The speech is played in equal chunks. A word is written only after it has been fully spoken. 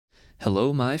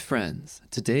Hello, my friends.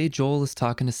 Today, Joel is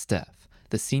talking to Steph,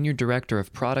 the Senior Director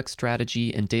of Product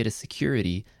Strategy and Data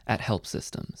Security at Help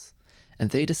Systems.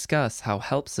 And they discuss how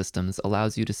Help Systems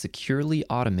allows you to securely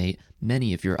automate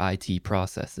many of your IT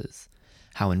processes,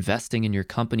 how investing in your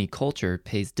company culture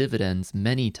pays dividends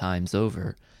many times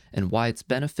over, and why it's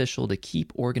beneficial to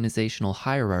keep organizational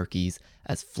hierarchies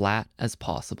as flat as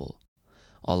possible.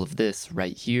 All of this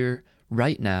right here,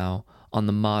 right now, on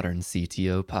the Modern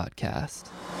CTO Podcast.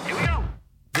 Here we go.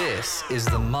 This is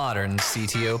the Modern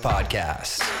CTO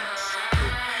Podcast.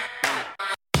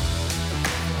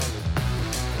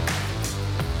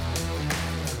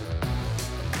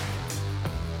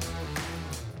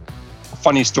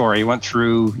 Funny story. Went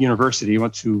through university,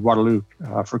 went to Waterloo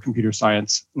for computer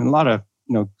science, and a lot of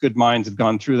good minds have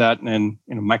gone through that. And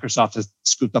Microsoft has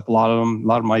scooped up a lot of them. A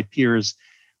lot of my peers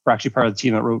were actually part of the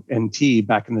team that wrote NT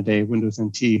back in the day, Windows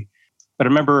NT. But I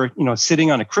remember,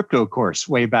 sitting on a crypto course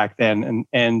way back then,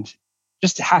 and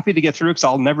just happy to get through because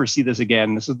I'll never see this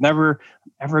again. This was never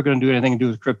ever going to do anything to do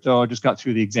with crypto. I just got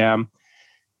through the exam.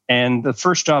 And the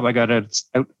first job I got out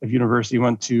of university,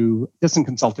 went to distant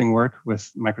consulting work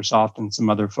with Microsoft and some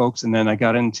other folks. And then I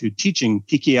got into teaching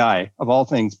PKI, of all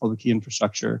things, public key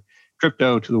infrastructure,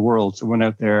 crypto to the world. So went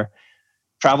out there,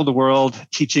 traveled the world,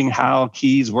 teaching how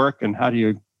keys work and how do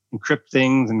you encrypt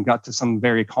things, and got to some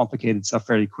very complicated stuff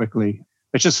very quickly.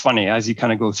 It's just funny as you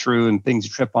kind of go through and things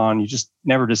you trip on, you just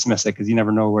never dismiss it because you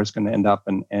never know where it's going to end up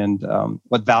and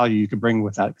what value you could bring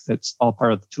with that, because it's all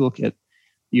part of the toolkit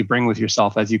you bring with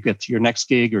yourself as you get to your next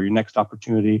gig or your next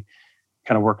opportunity,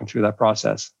 kind of working through that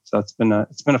process. So it's been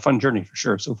a fun journey for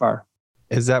sure so far.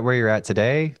 Is that where you're at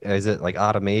today? Is it like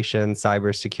automation,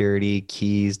 cybersecurity,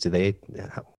 keys? Do they?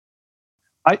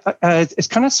 It's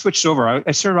kind of switched over.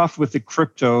 I started off with the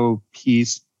crypto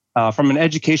piece from an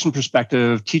education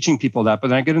perspective, teaching people that, but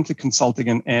then I got into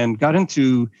consulting and got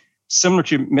into, similar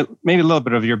to maybe a little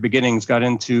bit of your beginnings, got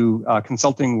into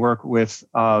consulting work with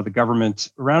the government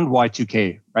around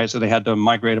Y2K, right? So they had to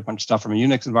migrate a bunch of stuff from a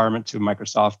Unix environment to a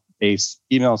Microsoft-based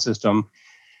email system.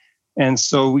 And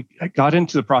so I got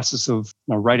into the process of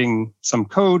writing some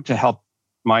code to help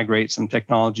migrate some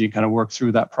technology, kind of work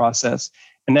through that process.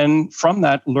 And then from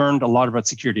that, learned a lot about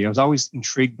security. I was always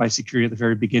intrigued by security at the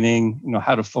very beginning,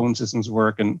 how do phone systems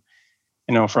work? And,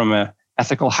 from a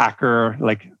ethical hacker,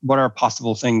 like what are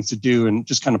possible things to do, and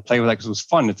just kind of play with that because it was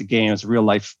fun. It's a game, it's a real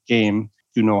life game,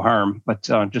 do no harm, but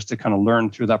just to kind of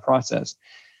learn through that process.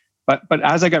 But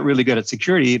as I got really good at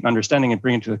security and understanding and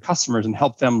bringing it to the customers and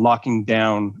help them locking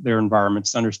down their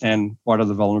environments to understand what are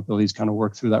the vulnerabilities, kind of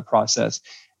work through that process.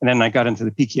 And then I got into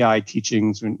the PKI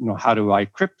teachings, how do I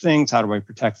crypt things? How do I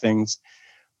protect things?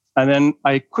 And then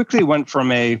I quickly went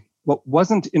from what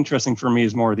wasn't interesting for me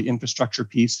is more the infrastructure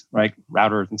piece, right?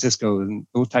 Routers and Cisco and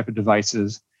those type of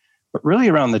devices, but really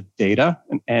around the data.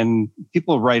 And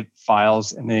people write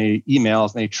files and they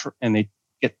emails and they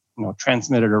get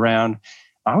transmitted around.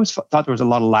 I always thought there was a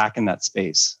lot of lack in that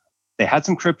space. They had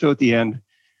some crypto at the end.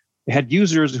 They had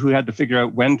users who had to figure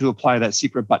out when to apply that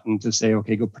secret button to say,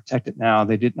 okay, go protect it now.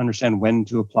 They didn't understand when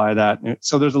to apply that.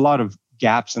 So there's a lot of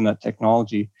gaps in that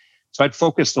technology. So I'd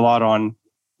focused a lot on,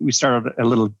 we started a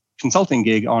little consulting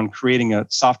gig on creating a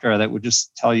software that would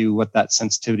just tell you what that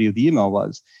sensitivity of the email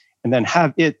was, and then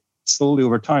have it slowly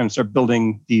over time start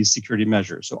building these security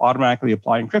measures. So automatically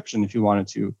apply encryption if you wanted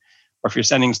to, or if you're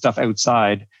sending stuff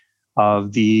outside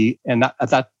of at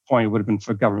that point, it would have been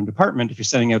for a government department. If you're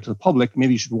sending out to the public,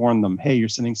 maybe you should warn them, hey, you're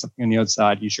sending something on the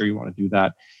outside. You sure you want to do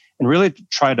that? And really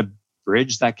try to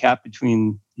bridge that gap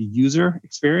between the user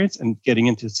experience and getting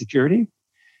into security.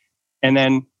 And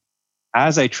then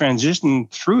as I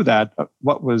transitioned through that,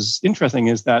 what was interesting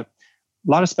is that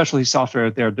a lot of specialty software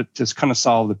out there to just kind of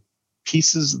solve the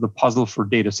pieces of the puzzle for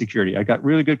data security. I got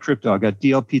really good crypto. I got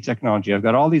DLP technology. I've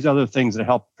got all these other things that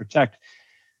help protect.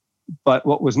 But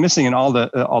what was missing in all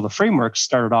the frameworks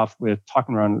started off with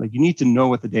talking around, like, you need to know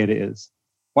what the data is.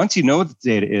 Once you know what the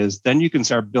data is, then you can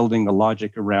start building the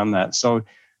logic around that. So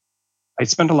I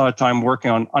spent a lot of time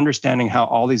working on understanding how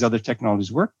all these other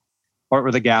technologies work, what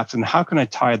were the gaps, and how can I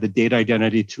tie the data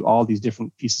identity to all these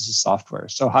different pieces of software.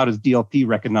 So how does DLP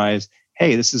recognize,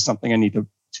 hey, this is something I need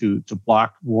to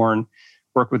block, warn,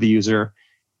 work with the user,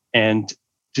 and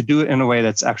to do it in a way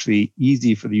that's actually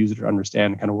easy for the user to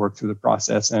understand and kind of work through the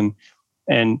process. And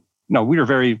we were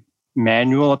very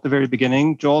manual at the very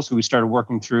beginning, Joel. So we started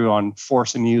working through on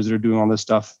forcing the user doing all this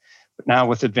stuff. But now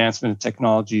with advancement in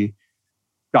technology,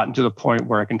 gotten to the point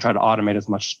where I can try to automate as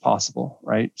much as possible,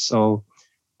 right? So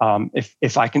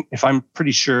if I'm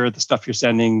pretty sure the stuff you're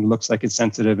sending looks like it's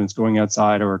sensitive and it's going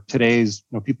outside, or today's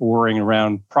people worrying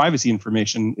around privacy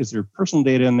information, is there personal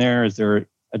data in there? Is there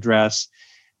address?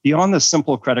 beyond the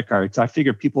simple credit cards, I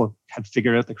figured people had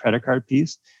figured out the credit card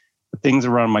piece, the things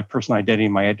around my personal identity,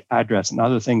 my address, and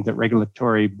other things that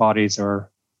regulatory bodies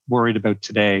are worried about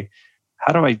today.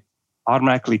 How do I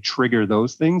automatically trigger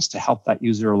those things to help that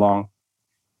user along?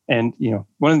 And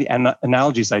one of the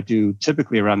analogies I do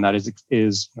typically around that is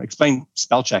explain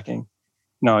spell checking.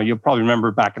 You'll probably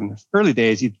remember back in the early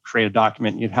days, you'd create a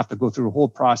document, and you'd have to go through a whole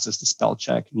process to spell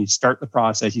check, and you'd start the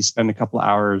process, you spend a couple of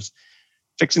hours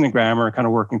fixing the grammar, kind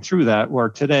of working through that, where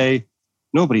today,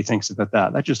 nobody thinks about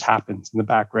that. That just happens in the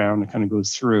background and kind of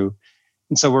goes through.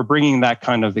 And so we're bringing that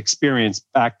kind of experience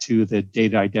back to the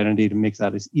data identity to make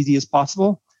that as easy as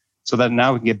possible so that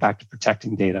now we can get back to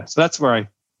protecting data. So that's where I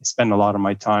spend a lot of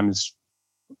my time, is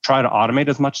try to automate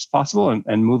as much as possible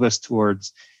and move us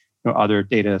towards other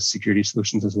data security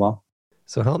solutions as well.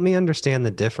 So help me understand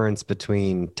the difference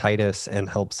between Titus and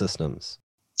Help Systems.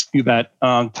 You bet.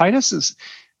 Titus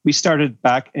we started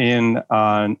back in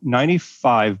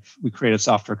 95. We created a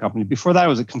software company. Before that, it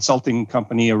was a consulting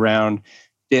company around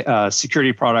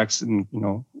security products and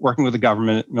working with the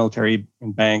government, military,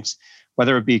 and banks,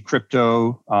 whether it be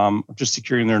crypto, just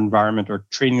securing their environment or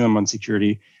training them on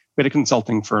security. We had a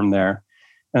consulting firm there.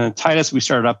 And at Titus, we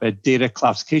started up a data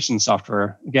classification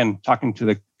software, again, talking to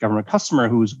the government customer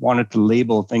who's wanted to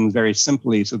label things very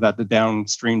simply so that the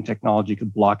downstream technology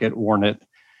could block it, warn it.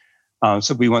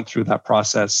 So we went through that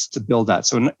process to build that.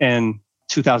 So in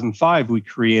 2005, we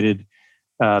created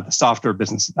the software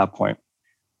business at that point.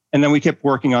 And then we kept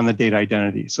working on the data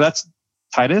identity. So that's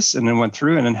Titus, and then went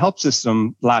through. And then Help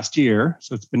System last year,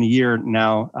 so it's been a year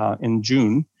now, in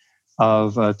June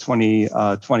of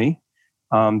 2020,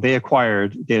 they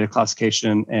acquired Data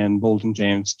Classification and Bolden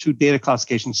James, two data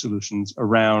classification solutions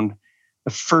around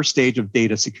the first stage of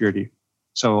data security.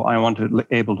 So I wanted to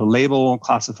be able to label,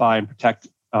 classify, and protect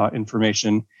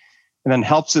information. And then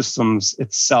Help Systems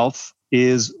itself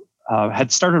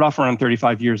had started off around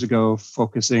 35 years ago,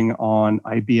 focusing on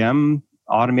IBM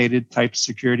automated type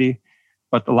security.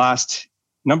 But the last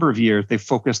number of years, they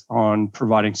focused on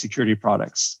providing security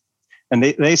products. And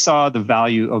they saw the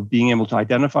value of being able to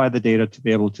identify the data to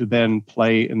be able to then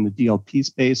play in the DLP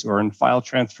space or in file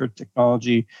transfer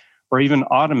technology, or even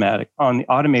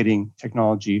automating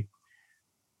technology.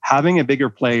 Having a bigger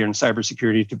player in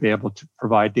cybersecurity to be able to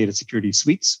provide data security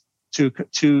suites to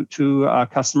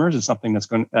customers is something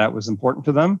that was important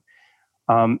to them.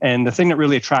 And the thing that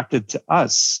really attracted to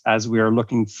us as we are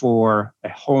looking for a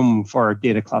home for our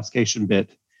data classification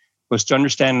bit was to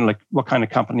understand what kind of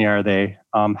company are they,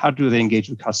 how do they engage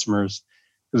with customers?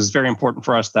 Because it's very important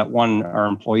for us that one, our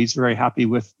employees are very happy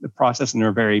with the process and they're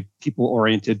a very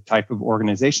people-oriented type of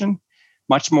organization,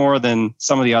 much more than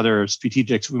some of the other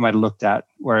strategics we might have looked at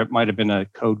where it might have been a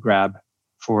code grab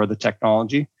for the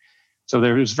technology. So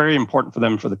it was very important for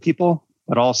them, for the people,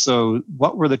 but also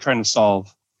what were they trying to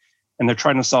solve? And they're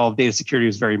trying to solve data security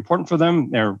is very important for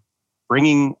them. They're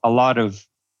bringing a lot of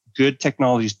good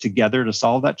technologies together to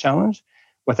solve that challenge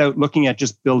without looking at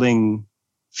just building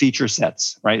feature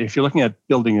sets, right? If you're looking at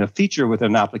building a feature with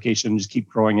an application, just keep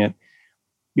growing it,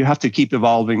 you have to keep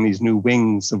evolving these new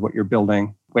wings of what you're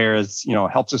building. Whereas,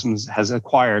 Help Systems has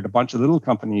acquired a bunch of little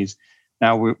companies.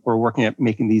 Now we're working at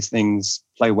making these things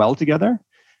play well together.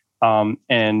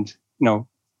 And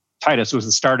Titus was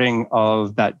the starting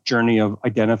of that journey of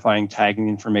identifying, tagging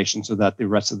information so that the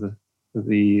rest of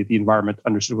the environment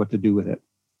understood what to do with it,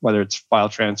 whether it's file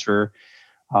transfer.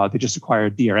 They just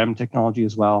acquired DRM technology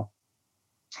as well.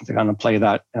 They're going to play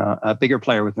that a bigger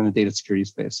player within the data security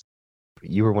space.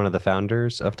 You were one of the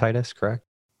founders of Titus, correct?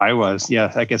 I was,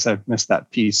 yeah. I guess I missed that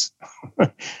piece.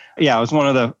 Yeah, I was one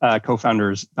of the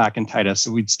co-founders back in Titus.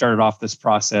 So we'd started off this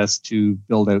process to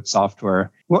build out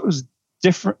software. What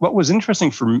was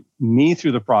interesting for me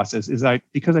through the process is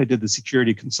because I did the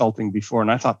security consulting before,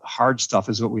 and I thought the hard stuff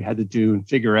is what we had to do and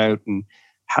figure out, and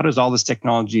how does all this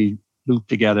technology loop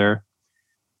together?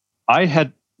 I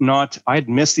had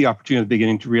missed the opportunity at the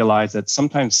beginning to realize that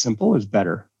sometimes simple is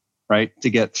better, right?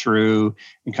 To get through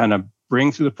and kind of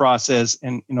bring through the process.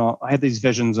 And, I had these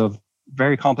visions of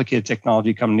very complicated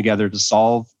technology coming together to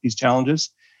solve these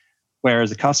challenges. Whereas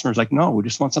the customer's like, no, we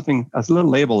just want something, a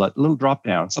little label, a little drop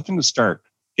down, something to start,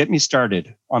 get me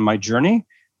started on my journey,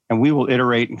 and we will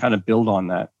iterate and kind of build on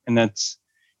that. And that's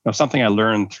something I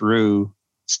learned through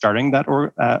starting that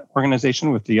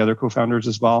organization with the other co-founders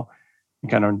as well, and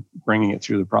kind of bringing it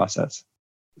through the process.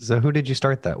 So who did you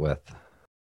start that with?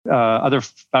 Other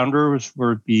founders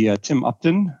would be Tim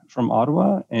Upton from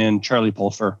Ottawa and Charlie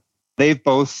Pulfer. They've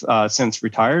both since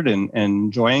retired and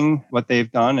enjoying what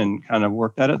they've done and kind of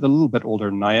worked at it. They're a little bit older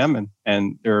than I am,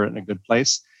 and they're in a good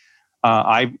place.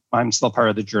 I'm still part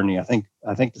of the journey. I think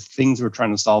the things we're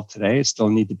trying to solve today still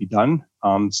need to be done.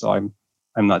 So I'm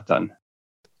not done.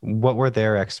 What were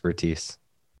their expertise?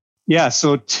 Yeah,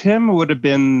 so Tim would have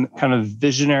been kind of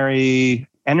visionary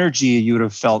energy you would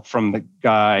have felt from the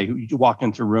guy who you walked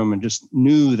into a room and just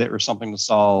knew there was something to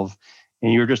solve,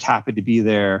 and you were just happy to be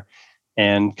there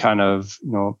and kind of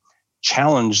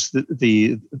challenge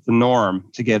the norm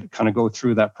to go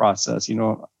through that process.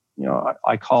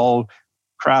 I call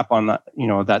crap on that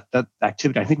that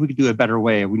activity. I think we could do a better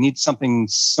way. We need something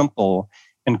simple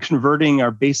and converting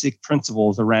our basic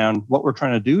principles around what we're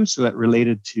trying to do so that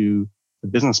related to the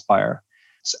business buyer.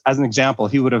 So as an example,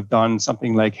 he would have done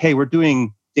something like, hey, we're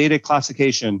doing data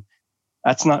classification.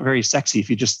 That's not very sexy. If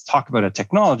you just talk about a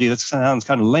technology, that sounds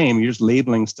kind of lame. You're just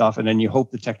labeling stuff and then you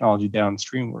hope the technology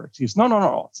downstream works. He goes,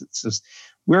 no. It's just,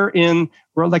 we're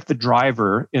like the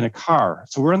driver in a car.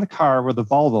 So we're in the car, we're the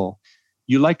Volvo.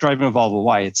 You like driving a Volvo.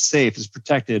 Why? It's safe, it's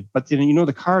protected. But then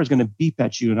the car is going to beep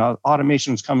at you and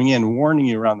automation is coming in, warning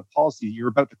you around the policy. You're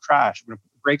about to crash. We're going to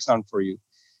put the brakes on for you.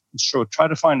 And so try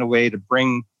to find a way to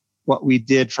bring what we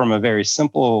did from a very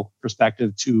simple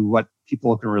perspective to what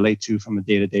people can relate to from a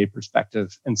day-to-day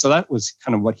perspective. And so that was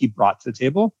kind of what he brought to the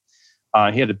table.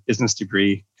 He had a business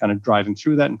degree, kind of driving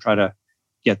through that and try to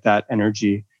get that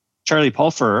energy. Charlie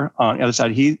Pulfer, on the other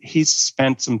side, he's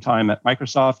spent some time at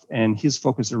Microsoft and he's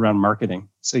focused around marketing.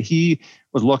 So he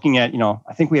was looking at,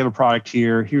 I think we have a product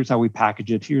here. Here's how we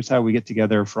package it. Here's how we get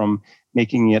together from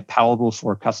making it palatable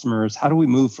for customers. How do we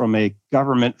move from a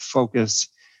government-focused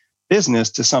business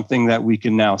to something that we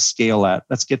can now scale at?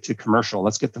 Let's get to commercial.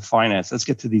 Let's get to finance. Let's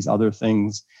get to these other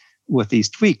things. With these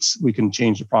tweaks, we can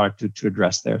change the product to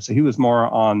address there. So he was more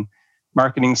on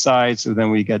marketing side. So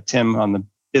then we get Tim on the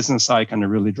business side, kind of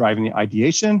really driving the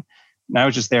ideation. And I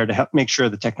was just there to help make sure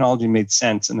the technology made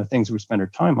sense and the things we spend our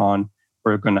time on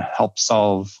were going to help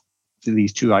solve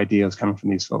these two ideas coming from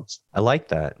these folks. I like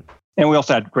that. And we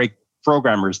also had great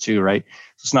programmers too, right?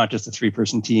 So it's not just a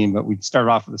 3-person team, but we started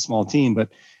off with a small team, but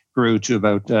grew to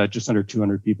about just under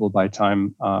 200 people by the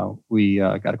time we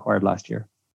got acquired last year.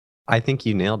 I think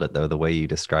you nailed it, though, the way you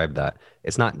described that.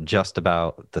 It's not just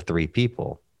about the 3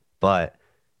 people, but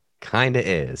kind of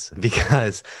is,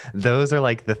 because those are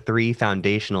like the 3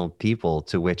 foundational people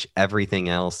to which everything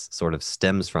else sort of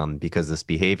stems from, because this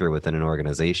behavior within an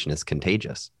organization is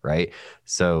contagious, right?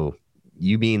 So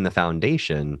you being the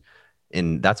foundation,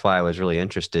 and that's why I was really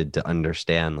interested to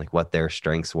understand like what their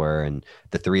strengths were, and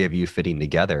the 3 of you fitting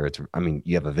together.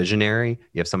 You have a visionary,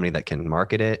 you have somebody that can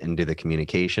market it and do the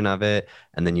communication of it,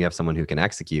 and then you have someone who can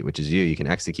execute, which is you. You can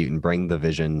execute and bring the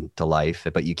vision to life,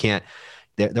 but you can't.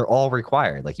 They're all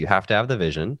required. Like, you have to have the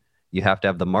vision, you have to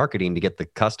have the marketing to get the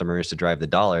customers to drive the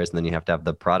dollars, and then you have to have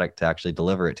the product to actually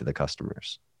deliver it to the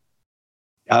customers.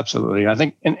 Absolutely. I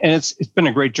think, and it's been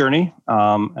a great journey.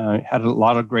 I had a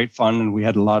lot of great fun, and we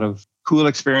had a lot of cool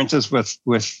experiences with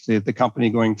the company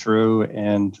going through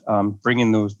and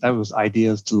bringing those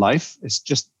ideas to life.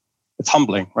 It's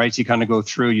humbling, right? So you kind of go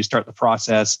through, you start the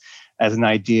process as an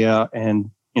idea,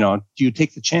 and do you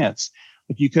take the chance?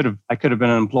 Like I could have been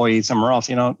an employee somewhere else.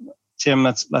 Tim,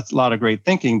 that's a lot of great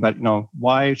thinking, but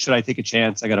why should I take a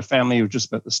chance? I got a family who's just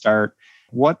about to start.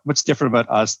 What's different about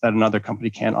us that another company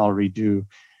can't already do?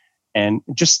 And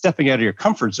just stepping out of your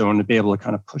comfort zone to be able to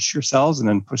kind of push yourselves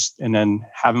and then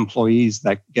have employees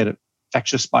that get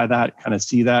infectious by that, kind of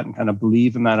see that and kind of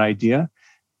believe in that idea,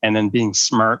 and then being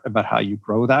smart about how you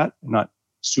grow that, and not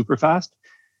super fast.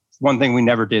 One thing we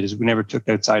never did is we never took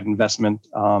outside investment,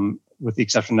 with the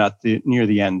exception that near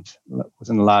the end,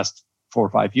 within the last 4 or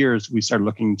 5 years, we started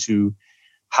looking to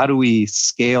how do we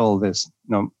scale this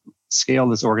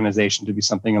organization to be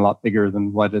something a lot bigger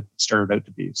than what it started out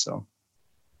to be. So.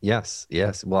 Yes.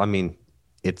 Well,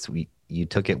 you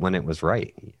took it when it was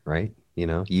right?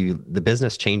 The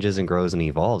business changes and grows and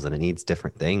evolves, and it needs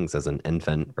different things as an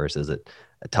infant versus a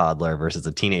toddler versus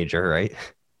a teenager, right?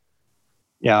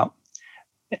 Yeah.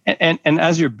 And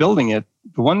as you're building it,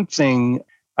 the one thing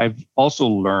I've also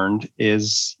learned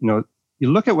is, you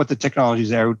look at what the technology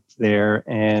is out there,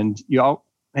 and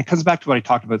it comes back to what I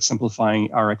talked about,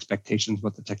 simplifying our expectations,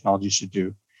 what the technology should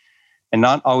do. And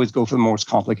not always go for the most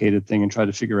complicated thing and try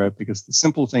to figure out, because the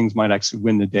simple things might actually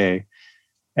win the day.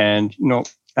 And,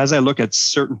 as I look at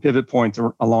certain pivot points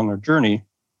along our journey,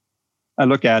 I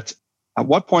look at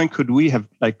what point could we have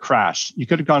crashed? You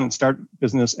could have gone and started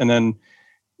business and then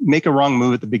make a wrong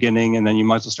move at the beginning, and then you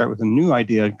might as well start with a new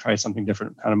idea and try something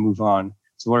different, kind of move on.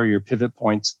 So what are your pivot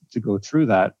points to go through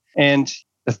that? And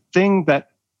the thing that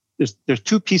there's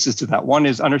 2 pieces to that. One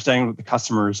is understanding what the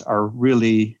customers are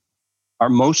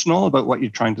emotional about what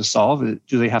you're trying to solve.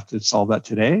 Do they have to solve that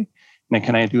today? then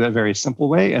can I do it a very simple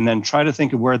way? And then try to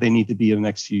think of where they need to be in the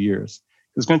next few years.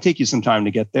 It's going to take you some time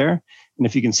to get there. And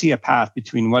if you can see a path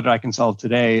between what I can solve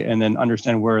today and then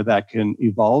understand where that can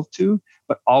evolve to,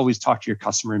 but always talk to your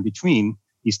customer in between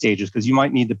these stages, because you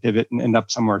might need to pivot and end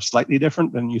up somewhere slightly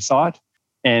different than you thought.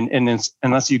 And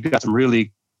unless you've got some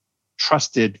really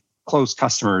trusted, close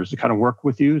customers to kind of work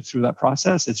with you through that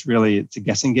process, it's a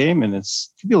guessing game, and it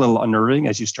can be a little unnerving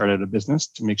as you start out a business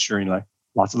to make sure,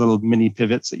 lots of little mini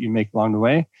pivots that you make along the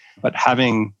way. But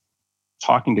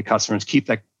talking to customers, keep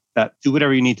that do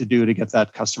whatever you need to do to get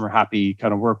that customer happy,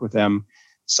 kind of work with them,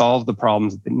 solve the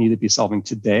problems that they need to be solving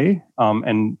today.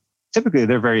 And typically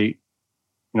they're very,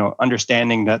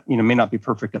 understanding that, may not be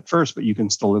perfect at first, but you can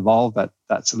still evolve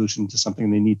that solution to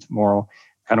something they need tomorrow,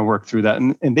 kind of work through that.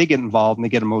 And they get involved and they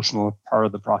get emotional part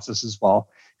of the process as well,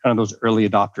 kind of those early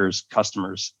adopters,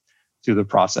 customers through the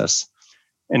process.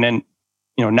 And then,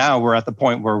 now we're at the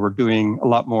point where we're doing a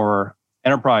lot more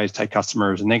enterprise type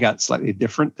customers, and they got slightly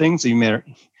different things. So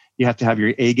you have to have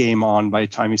your A game on by the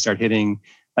time you start hitting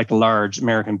like the large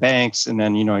American banks. And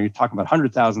then, you're talking about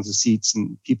hundreds of thousands of seats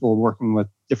and people working with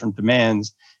different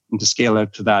demands. And to scale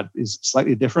out to that is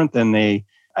slightly different than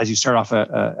as you start off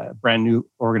a brand new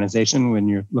organization, when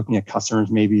you're looking at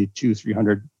customers, maybe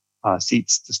 200-300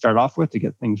 seats to start off with to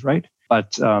get things right.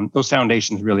 But those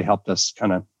foundations really helped us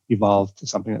kind of evolve to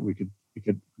something that we could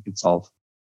solve.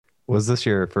 Was this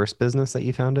your first business that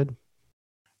you founded?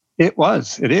 It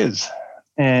is.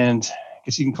 And I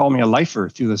guess you can call me a lifer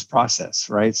through this process,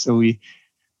 right? So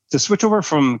to switch over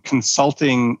from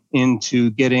consulting into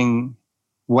getting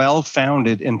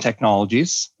well-founded in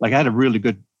technologies, like I had a really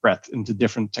good breadth into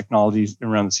different technologies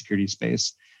around the security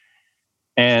space.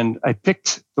 And I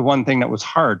picked the one thing that was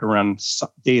hard around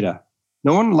data.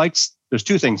 There's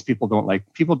two things people don't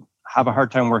like. People have a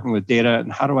hard time working with data,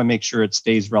 and how do I make sure it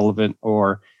stays relevant?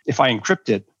 Or if I encrypt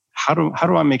it, how do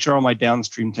I make sure all my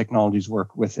downstream technologies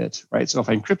work with it, right? So if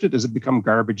I encrypt it, does it become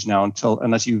garbage now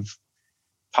unless you've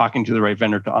talking to the right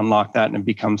vendor to unlock that, and it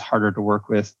becomes harder to work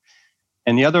with?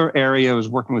 And the other area was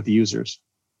working with the users.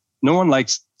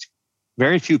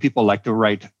 Very few people like to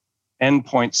write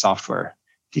endpoint software,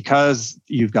 because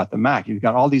you've got the Mac, you've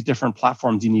got all these different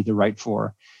platforms you need to write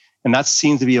for. And that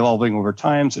seems to be evolving over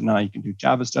time. So now you can do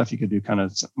Java stuff, you can do kind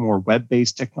of more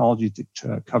web-based technology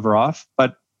to cover off.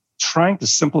 But trying to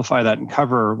simplify that and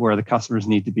cover where the customers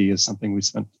need to be is something we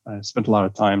spent a lot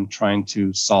of time trying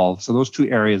to solve. So those two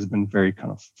areas have been very kind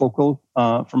of focal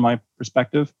from my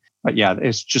perspective. But yeah,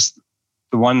 it's just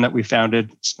the one that we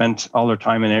founded, spent all our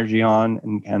time and energy on,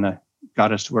 and kind of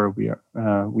got us to where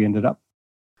we ended up.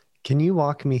 Can you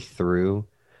walk me through,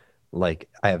 I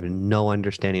have no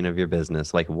understanding of your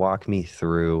business. Walk me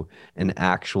through an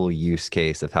actual use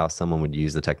case of how someone would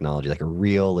use the technology, like a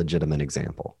real legitimate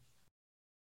example.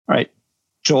 All right,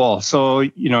 Joel. So,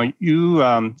 you're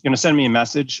going to send me a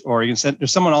message, or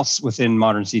there's someone else within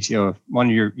Modern CTO.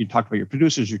 You talked about your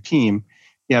producers, your team,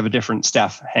 you have a different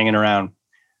staff hanging around.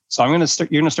 So you're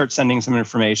going to start sending some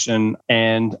information,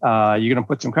 and you're going to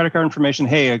put some credit card information.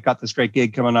 Hey, I got this great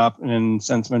gig coming up, and then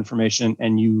send some information,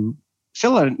 and you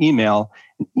fill out an email.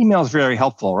 An email is very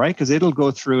helpful, right? Because it'll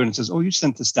go through and it says, oh, you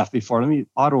sent this stuff before. Let me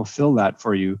auto-fill that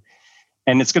for you.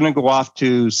 And it's going to go off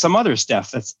to some other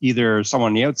stuff that's either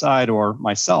someone on the outside or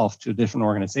myself to a different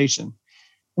organization.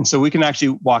 And so we can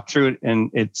actually walk through it,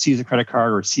 and it sees a credit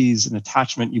card or sees an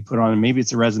attachment you put on, and maybe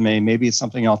it's a resume, maybe it's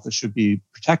something else that should be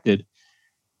protected.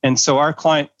 And so our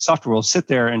client software will sit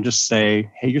there and just say,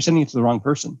 hey, you're sending it to the wrong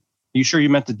person. Are you sure you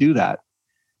meant to do that?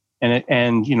 And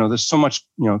there's so much,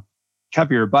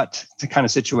 cover your butt to kind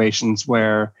of situations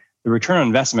where the return on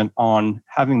investment on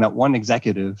having that one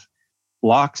executive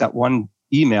blocks that one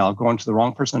email going to the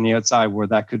wrong person on the outside, where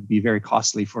that could be very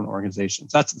costly for an organization.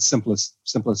 So that's the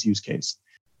simplest use case.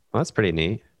 Well, that's pretty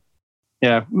neat.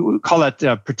 Yeah, we call that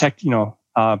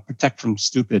protect from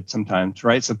stupid sometimes,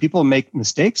 right? So people make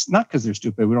mistakes, not because they're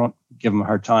stupid. We don't give them a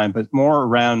hard time, but more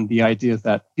around the idea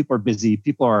that people are busy,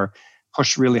 people are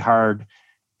pushed really hard.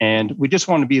 And we just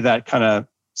want to be that kind of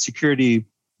security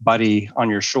buddy on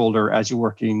your shoulder as you're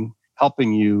working,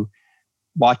 helping you,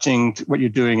 watching what you're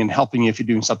doing, and helping you if you're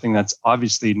doing something that's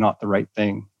obviously not the right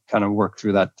thing, kind of work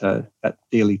through that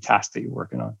daily task that you're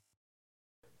working on.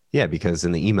 Yeah, because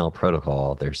in the email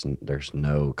protocol, there's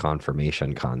no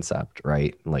confirmation concept,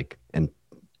 right? In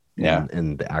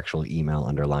the actual email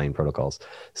underlying protocols.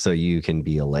 So you can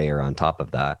be a layer on top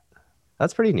of that.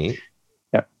 That's pretty neat.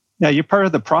 Yeah, you're part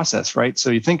of the process, right?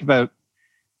 So you think about,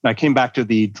 I came back to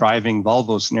the driving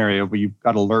Volvo scenario where you've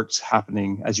got alerts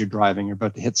happening as you're driving, you're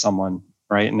about to hit someone,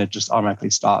 right? And it just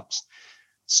automatically stops.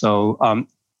 So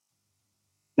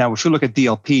now if we look at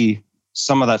DLP,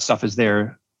 some of that stuff is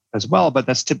there as well, but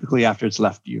that's typically after it's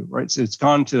left you, right? So it's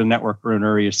gone to the network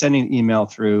runner, you're sending an email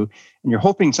through, and you're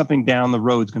hoping something down the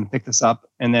road is going to pick this up.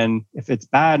 And then if it's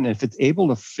bad and if it's able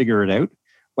to figure it out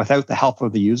without the help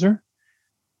of the user,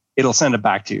 it'll send it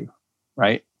back to you,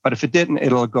 right? But if it didn't,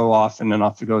 it'll go off and then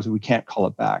off it goes, and we can't call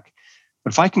it back.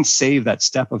 But if I can save that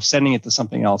step of sending it to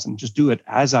something else and just do it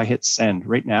as I hit send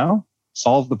right now,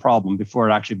 solve the problem before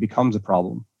it actually becomes a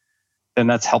problem, then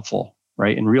that's helpful,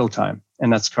 right? In real time.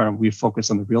 And that's kind of, we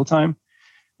focus on the real time.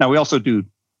 Now, we also do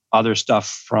other stuff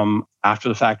from after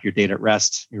the fact, your data at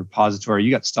rest, your repository.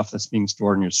 You got stuff that's being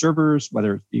stored in your servers,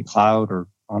 whether it be cloud or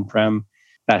on-prem,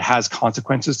 that has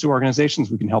consequences to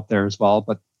organizations. We can help there as well.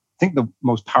 But I think the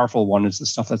most powerful one is the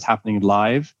stuff that's happening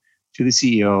live to the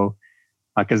CEO,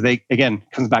 because they, again,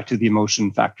 comes back to the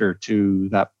emotion factor to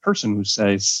that person who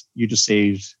says, you just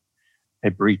saved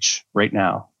a breach right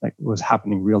now, like it was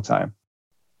happening real time.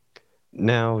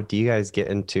 Now, do you guys get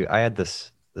into, I had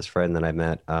this friend that I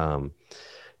met,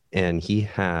 and he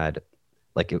had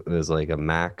like, it was like a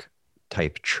Mac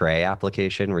type tray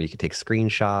application where you could take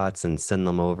screenshots and send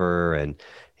them over. And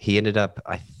he ended up,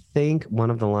 I think one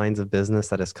of the lines of business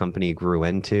that his company grew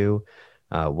into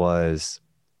was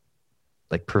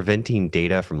like preventing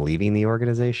data from leaving the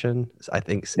organization, I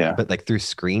think, yeah. But like through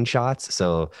screenshots.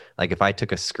 So like if I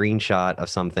took a screenshot of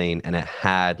something and it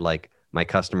had like my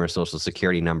customer social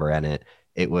security number in it,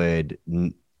 it would,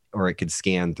 or it could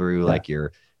scan through like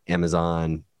your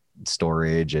Amazon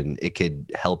storage, and it could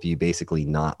help you basically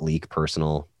not leak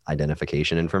personal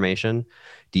identification information.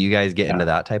 Do you guys get into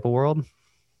that type of world?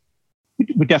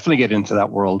 We definitely get into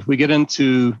that world. We get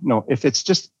into, if it's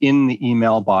just in the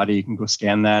email body, you can go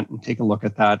scan that and take a look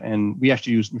at that. And we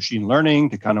actually use machine learning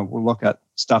to kind of look at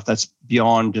stuff that's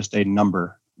beyond just a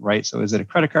number, right? So is it a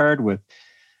credit card with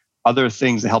other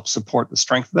things that help support the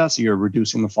strength of that? So you're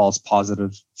reducing the false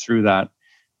positives through that.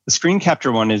 The screen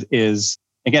capture one is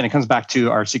again, it comes back to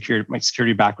my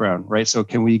security background, right? So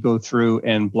can we go through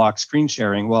and block screen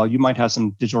sharing? Well, you might have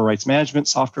some digital rights management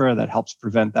software that helps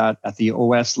prevent that at the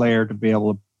OS layer to be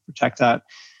able to protect that.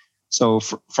 So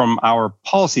from our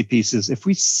policy pieces, if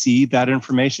we see that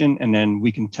information and then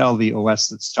we can tell the OS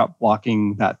that stop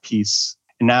blocking that piece.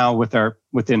 And now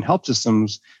within Help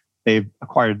Systems, they've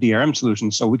acquired a DRM solution,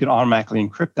 so we can automatically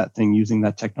encrypt that thing using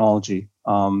that technology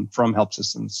from Help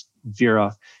Systems.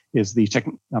 Vera is the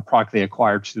product they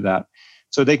acquired to that.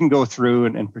 So they can go through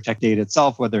and protect data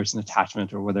itself, whether it's an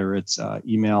attachment or whether it's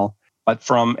email. But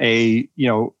from a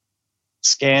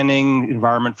scanning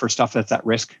environment for stuff that's at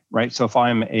risk, right? So if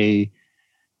I'm a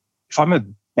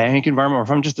bank environment, or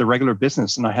if I'm just a regular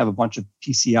business and I have a bunch of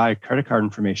PCI credit card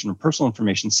information or personal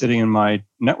information sitting in my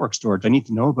network storage, I need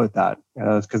to know about that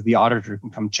because the auditor can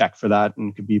come check for that,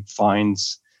 and it could be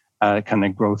fines kind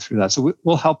of grow through that. So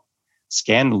we'll help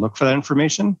scan to look for that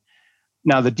information.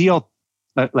 Now the deal,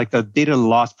 like the data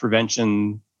loss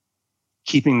prevention,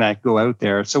 keeping that go out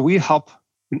there. So we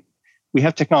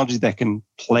have technologies that can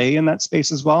play in that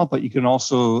space as well, but you can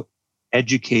also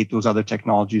educate those other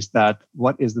technologies that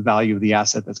what is the value of the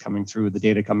asset that's coming through, the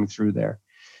data coming through there.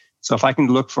 So if I can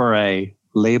look for a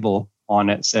label on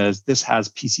it, says this has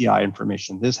PCI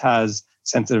information, this has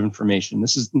sensitive information,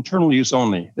 this is internal use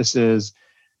only, this is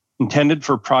intended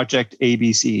for project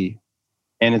ABC,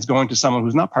 and it's going to someone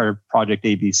who's not part of project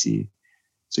ABC.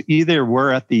 So either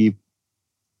we're at the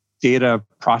data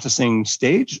processing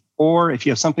stage, or if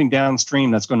you have something downstream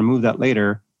that's going to move that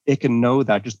later, it can know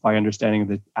that just by understanding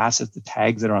the assets, the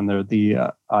tags that are on there,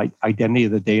 the identity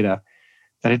of the data,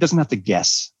 that it doesn't have to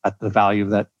guess at the value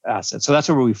of that asset. So that's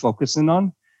what we focus in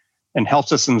on. And Help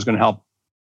Systems is going to help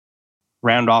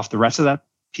round off the rest of that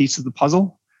piece of the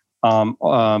puzzle.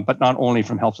 But not only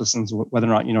from Help Systems, whether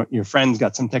or not your friend's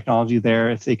got some technology there,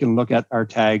 if they can look at our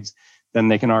tags, then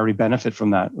they can already benefit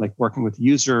from that, like working with the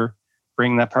user,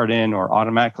 bringing that part in, or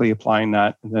automatically applying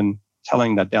that, and then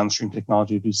telling that downstream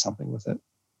technology to do something with it.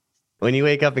 When you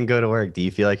wake up and go to work, do you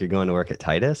feel like you're going to work at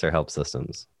Titus or Help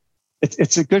Systems?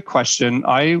 It's a good question.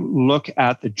 I look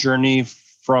at the journey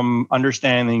from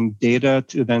understanding data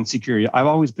to then security. I've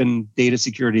always been data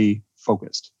security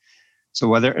focused.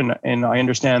 So and I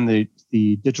understand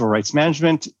the digital rights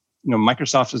management.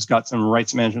 Microsoft has got some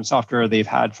rights management software they've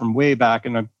had from way back,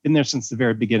 and I've been there since the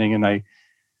very beginning. And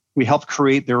we helped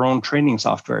create their own training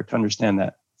software to understand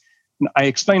that. And I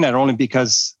explain that only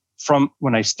because from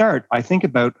when I start, I think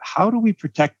about how do we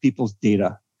protect people's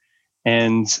data.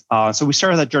 And so we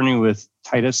started that journey with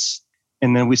Titus,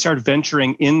 and then we started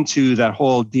venturing into that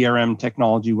whole DRM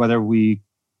technology, whether we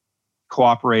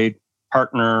cooperate,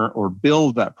 partner, or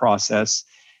build that process.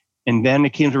 And then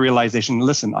it came to realization,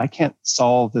 listen, I can't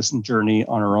solve this journey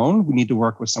on our own. We need to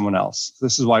work with someone else. So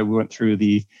this is why we went through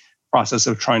the process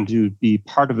of trying to be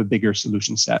part of a bigger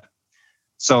solution set.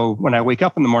 So when I wake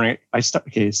up in the morning, I start,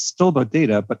 okay, it's still about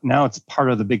data, but now it's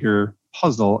part of the bigger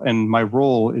puzzle. And my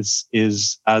role is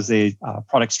as a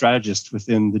product strategist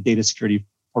within the data security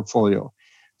portfolio.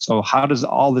 So how does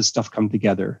all this stuff come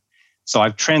together? So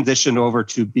I've transitioned over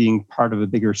to being part of a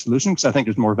bigger solution because I think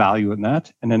there's more value in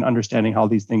that, and then understanding how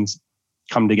these things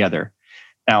come together.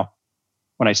 Now,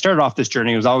 when I started off this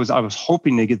journey, I was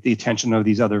hoping to get the attention of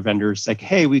these other vendors, like,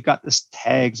 hey, we've got this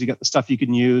tags, we got the stuff you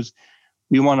can use.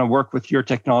 We want to work with your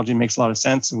technology. It makes a lot of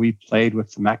sense. And we played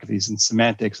with the McAfee's and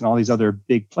Symantec and all these other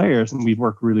big players, and we've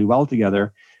worked really well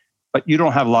together. But you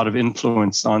don't have a lot of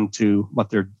influence onto what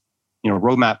their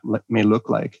roadmap may look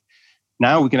like.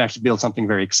 Now we can actually build something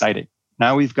very exciting.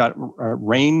 Now we've got a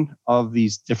reign of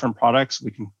these different products.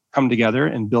 We can come together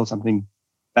and build something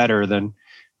better than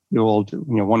the old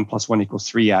 1 + 1 =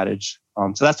 3 adage.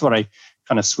 So that's what I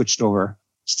kind of switched over.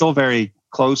 Still very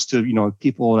close to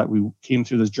people that we came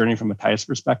through this journey from a TIUS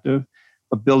perspective,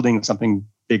 but building something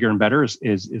bigger and better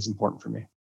is important for me.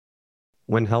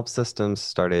 When Help Systems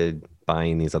started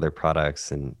buying these other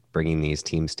products and bringing these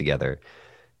teams together,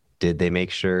 did they make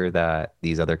sure that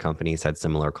these other companies had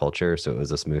similar culture so it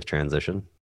was a smooth transition?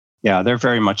 Yeah, they're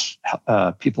very much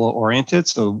people oriented.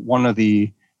 So one of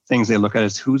the things they look at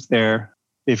is who's there.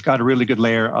 They've got a really good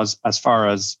layer as far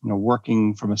as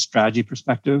working from a strategy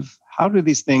perspective. How do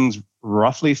these things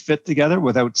roughly fit together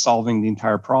without solving the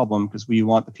entire problem? Because we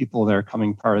want the people that are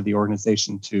coming part of the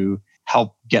organization to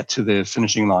help get to the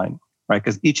finishing line, right?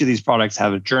 Because each of these products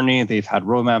have a journey. They've had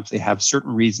roadmaps. They have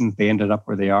certain reasons they ended up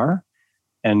where they are.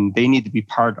 And they need to be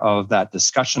part of that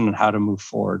discussion on how to move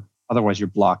forward. Otherwise, you're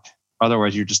blocked.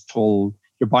 Otherwise, you're just told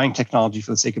you're buying technology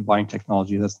for the sake of buying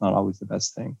technology. That's not always the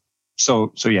best thing.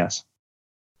 So yes.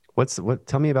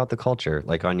 Tell me about the culture,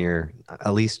 like on your,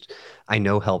 at least I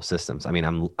know Help Systems. I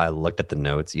mean, I looked at the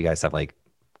notes. You guys have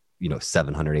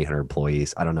 700, 800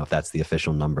 employees. I don't know if that's the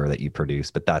official number that you produce,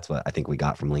 but that's what I think we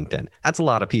got from LinkedIn. That's a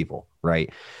lot of people,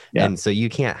 right? Yeah. And so you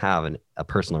can't have a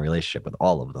personal relationship with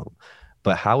all of them.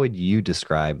 But how would you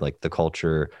describe the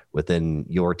culture within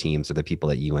your teams or the people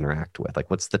that you interact with?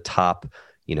 What's the top,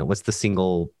 what's the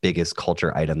single biggest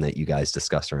culture item that you guys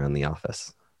discuss around the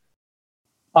office?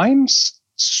 I'm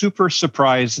super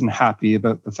surprised and happy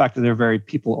about the fact that they're very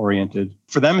people oriented.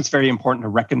 For them, it's very important to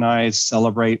recognize,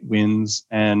 celebrate wins,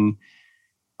 and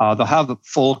they'll have the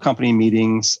full company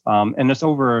meetings. And it's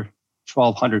over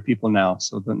 1,200 people now.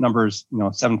 So the numbers,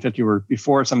 750 were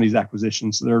before some of these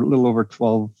acquisitions. So they're a little over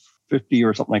 1,250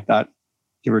 or something like that,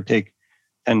 give or take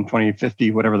 10, 20,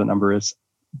 50, whatever the number is.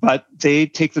 But they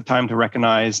take the time to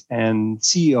recognize, and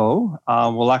CEO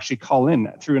will actually call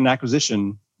in through an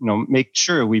acquisition. Make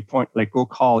sure we go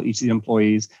call each of the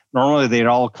employees. Normally, they'd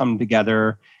all come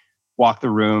together, walk the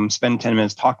room, spend 10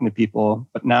 minutes talking to people.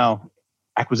 But now,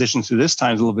 acquisitions through this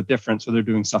time is a little bit different. So they're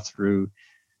doing stuff through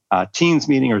Teams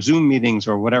meeting or Zoom meetings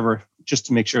or whatever, just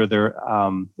to make sure their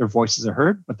voices are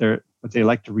heard. But they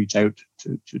like to reach out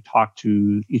to talk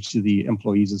to each of the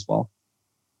employees as well.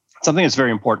 Something that's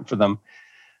very important for them,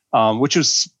 which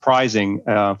was surprising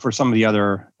for some of the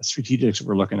other strategics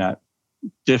we're looking at.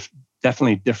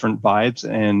 Definitely different vibes,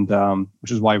 and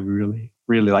which is why we really,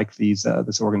 really like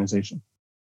this organization.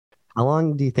 How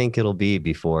long do you think it'll be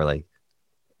before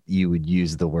you would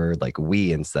use the word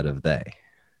we instead of they?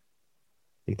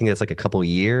 You think that's a couple of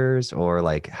years, or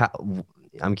how?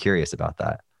 I'm curious about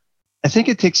that. I think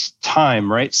it takes time,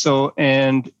 right? So,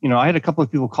 and I had a couple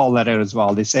of people call that out as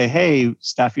well. They say, "Hey,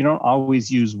 staff, you don't always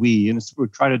use we, and we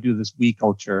try to do this we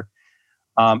culture,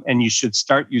 and you should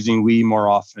start using we more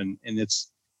often." And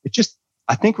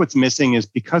I think what's missing is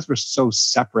because we're so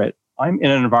separate, I'm in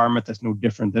an environment that's no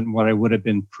different than what I would have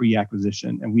been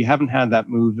pre-acquisition. And we haven't had that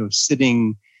move of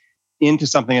sitting into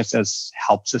something that says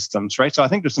Help Systems, right? So I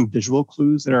think there's some visual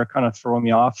clues that are kind of throwing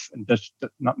me off and just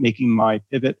not making my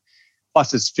pivot.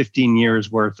 Plus, it's 15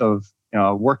 years worth of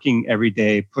working every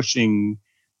day, pushing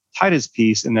TIUS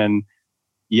piece. And then,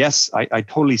 yes, I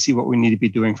totally see what we need to be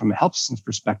doing from a Help Systems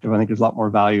perspective. I think there's a lot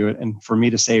more value. And for me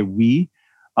to say we,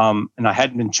 and I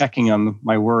hadn't been checking on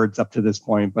my words up to this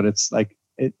point, but it's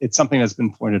it's something that's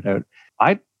been pointed out.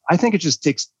 I think it just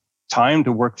takes time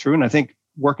to work through. And I think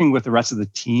working with the rest of the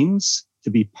teams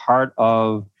to be part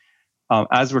of,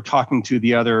 as we're talking to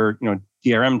the other,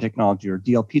 DRM technology or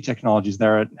DLP technologies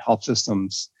there at Help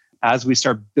Systems, as we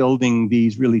start building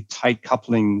these really tight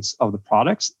couplings of the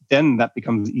products, then that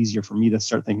becomes easier for me to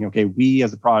start thinking, okay, we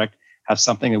as a product have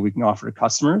something that we can offer to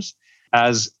customers.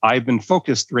 As I've been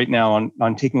focused right now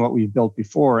on taking what we've built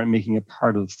before and making it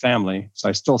part of the family. So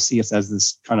I still see us as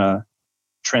this kind of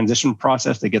transition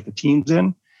process to get the teams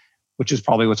in. which is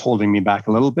probably what's holding me back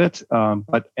a little bit.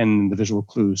 And the visual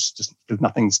clues, just because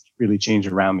nothing's really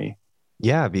changed around me.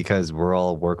 Yeah, because we're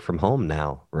all work from home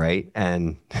now, right?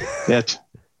 And that's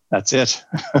it.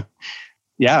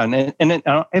 Yeah, and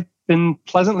I've been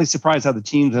pleasantly surprised how the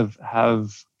teams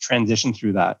have transitioned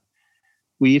through that.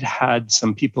 We'd had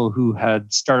some people who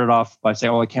had started off by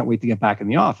saying, "Oh, I can't wait to get back in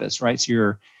the office," right? So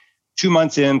you're 2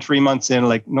 months in, 3 months in,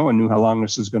 like no one knew how long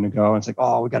this was going to go. And it's like,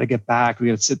 "Oh, we got to get back. We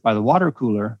got to sit by the water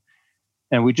cooler."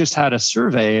 And we just had a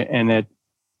survey, and it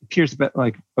appears about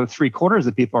 3/4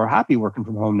 of people are happy working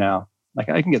from home now. Like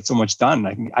I can get so much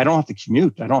done. I don't have to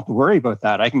commute. I don't have to worry about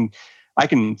that. I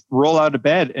can roll out of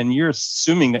bed, and you're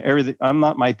assuming that everything. I'm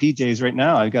not my PJs right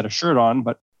now. I've got a shirt on,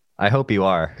 but I hope you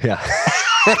are. Yeah.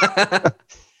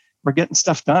 We're getting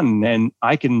stuff done, and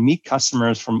I can meet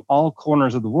customers from all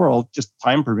corners of the world, just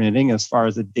time permitting as far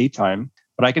as the daytime.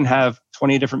 But I can have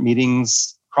 20 different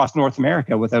meetings across North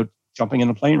America without jumping in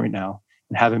a plane right now,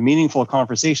 and have a meaningful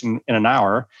conversation in an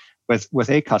hour with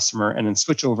a customer, and then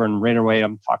switch over, and right away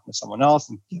I'm talking to someone else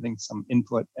and getting some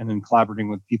input, and then collaborating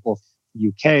with people from the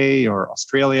UK or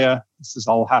Australia. This is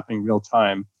all happening real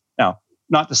time. Now,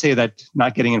 not to say that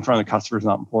not getting in front of the customer is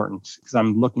not important, because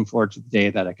I'm looking forward to the day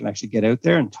that I can actually get out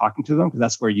there and talking to them, because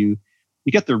that's where you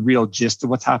get the real gist of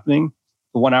what's happening.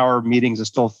 The 1 hour meetings are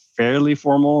still fairly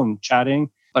formal and chatting,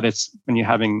 but it's when you're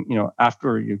having,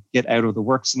 after you get out of the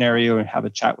work scenario and have a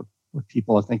chat with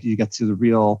people, I think you get to the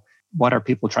real, what are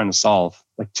people trying to solve?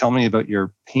 Like, tell me about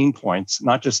your pain points,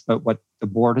 not just about what the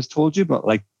board has told you, but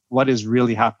like what is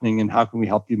really happening and how can we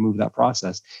help you move that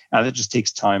process? And that just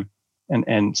takes time.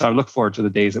 And so I look forward to the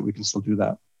days that we can still do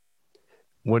that.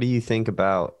 What do you think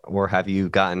about, or have you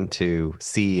gotten to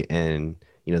see in,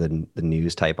 the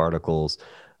news type articles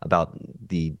about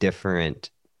the different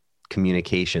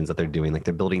communications that they're doing? Like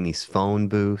they're building these phone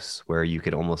booths where you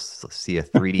could almost see a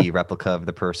 3D replica of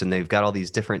the person. They've got all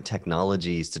these different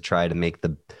technologies to try to make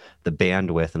the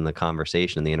bandwidth and the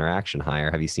conversation and the interaction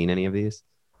higher. Have you seen any of these?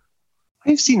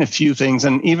 I've seen a few things,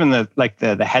 and even the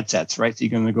headsets, right? So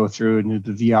you're going to go through and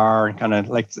do the VR and kind of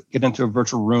like get into a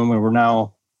virtual room where we're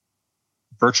now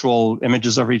virtual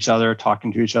images of each other,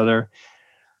 talking to each other.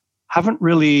 I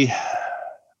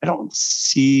don't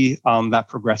see that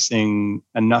progressing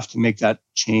enough to make that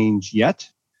change yet.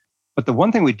 But the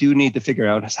one thing we do need to figure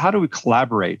out is, how do we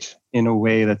collaborate in a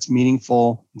way that's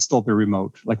meaningful and still be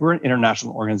remote? Like, we're an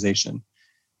international organization.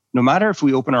 No matter if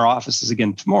we open our offices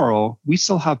again tomorrow, we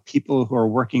still have people who are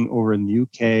working over in the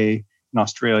UK, in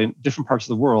Australia, different parts of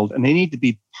the world, and they need to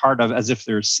be part of, as if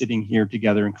they're sitting here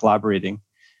together and collaborating.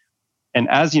 And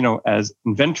as as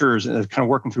inventors, as kind of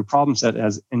working through problem set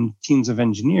as in teams of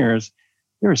engineers,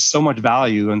 there is so much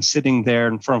value in sitting there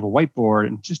in front of a whiteboard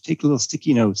and just take little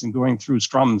sticky notes and going through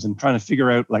scrums and trying to figure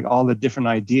out like all the different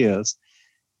ideas,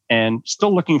 and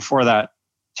still looking for that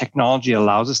technology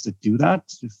allows us to do that,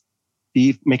 to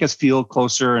make us feel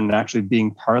closer and actually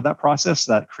being part of that process,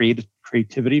 that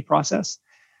creativity process.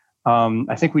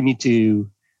 I think we need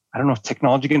to, I don't know if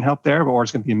technology can help there, or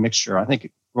it's going to be a mixture. I think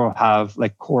we'll have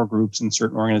like core groups in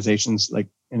certain organizations, like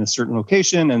in a certain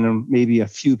location, and then maybe a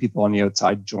few people on the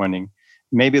outside joining.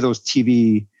 Maybe those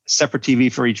separate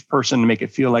TV for each person to make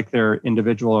it feel like they're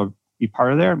individual or be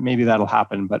part of there. Maybe that'll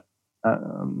happen, but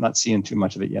I'm not seeing too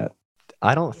much of it yet.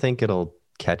 I don't think it'll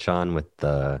catch on with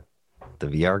the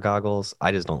VR goggles.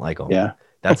 I just don't like them. Yeah.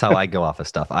 That's how I go off of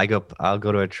stuff. I'll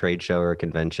go to a trade show or a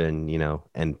convention,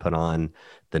 and put on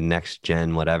the next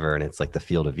gen whatever, and it's like the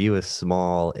field of view is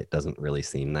small. It doesn't really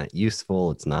seem that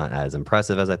useful. It's not as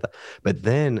impressive as I thought. But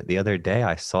then the other day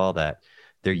I saw that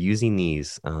they're using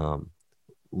these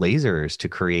lasers to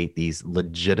create these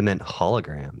legitimate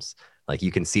holograms. Like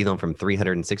you can see them from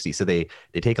 360. So they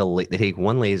take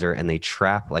one laser and they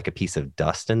trap like a piece of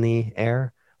dust in the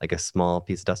air, like a small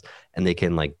piece of dust, and they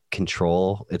can like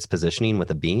control its positioning with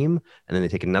a beam. And then they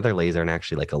take another laser and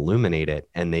actually like illuminate it.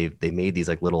 And they made these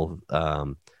like little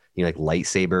like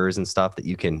lightsabers and stuff that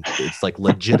you can, it's like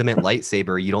legitimate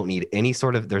lightsaber. You don't need any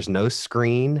sort of, there's no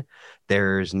screen,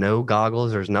 there's no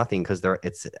goggles, there's nothing, because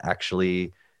it's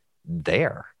actually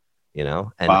there, and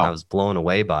wow. I was blown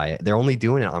away by it. They're only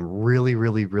doing it on really,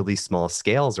 really, really small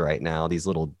scales right now, these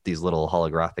little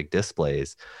holographic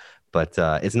displays. But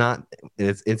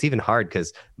it's even hard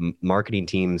because marketing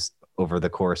teams over the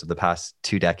course of the past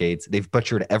 2 decades, they've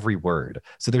butchered every word.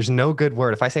 So there's no good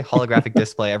word. If I say holographic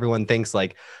display, everyone thinks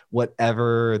like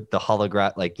whatever the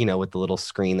holograph, like, with the little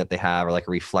screen that they have, or like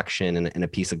a reflection in a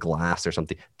piece of glass or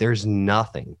something. There's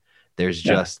nothing. There's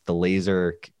just the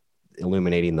laser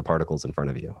illuminating the particles in front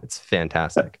of you. It's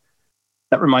fantastic.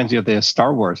 That reminds me of the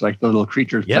Star Wars, like the little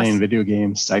creatures playing video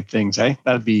games type things, eh?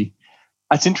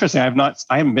 That's interesting.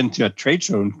 I haven't been to a trade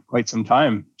show in quite some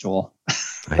time, Joel.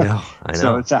 I know.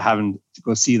 So it's having to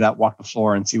go see that, walk the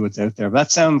floor and see what's out there. But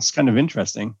that sounds kind of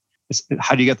interesting.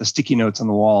 How do you get the sticky notes on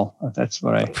the wall? That's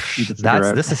what I need to figure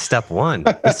out. This is step one.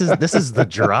 This is the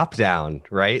drop down,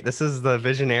 right? This is the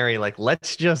visionary. Like,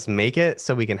 let's just make it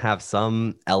so we can have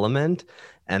some element,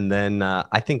 and then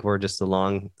I think we're just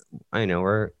along. I know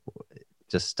we're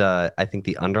just. I think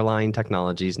the underlying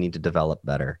technologies need to develop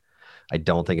better. I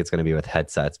don't think it's going to be with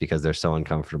headsets because they're so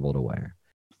uncomfortable to wear.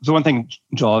 So one thing,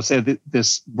 Joel, I'll say that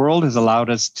this world has allowed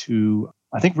us to,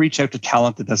 I think, reach out to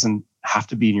talent that doesn't have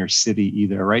to be in your city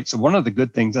either, right? So one of the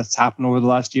good things that's happened over the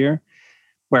last year,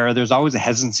 where there's always a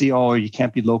hesitancy, oh, you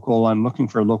can't be local, I'm looking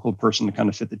for a local person to kind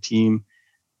of fit the team,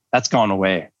 that's gone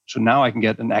away. So now I can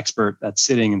get an expert that's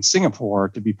sitting in Singapore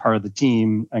to be part of the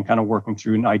team and kind of working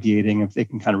through and ideating if they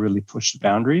can kind of really push the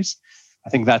boundaries. I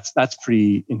think that's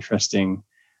pretty interesting.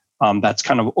 That's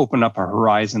kind of opened up a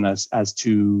horizon as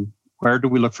to where do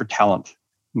we look for talent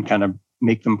and kind of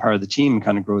make them part of the team and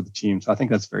kind of grow the team. So I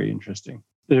think that's very interesting.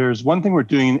 There's one thing we're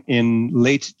doing in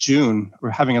late June. We're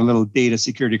having a little data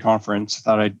security conference. I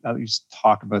thought I'd at least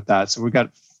talk about that. So we've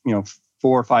got 4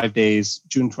 or 5 days,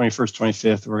 June 21st,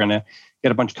 25th. We're going to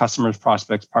get a bunch of customers,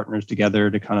 prospects, partners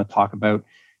together to kind of talk about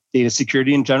data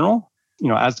security in general.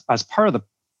 As part of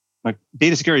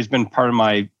data security has been part of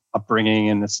my upbringing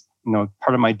and it's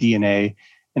part of my DNA.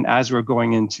 And as we're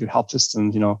going into help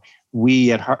systems,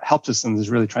 we at Help Systems is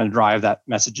really trying to drive that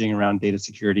messaging around data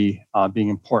security being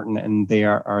important, and they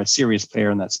are a serious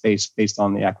player in that space based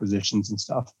on the acquisitions and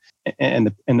stuff,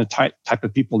 and the type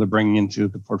of people they're bringing into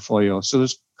the portfolio. So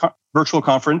there's virtual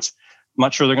conference. I'm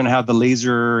not sure they're going to have the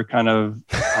laser kind of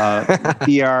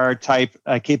VR type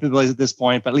capabilities at this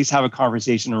point, but at least have a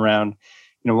conversation around,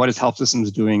 what is Help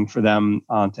Systems doing for them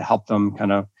to help them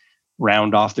kind of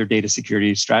round off their data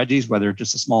security strategies, whether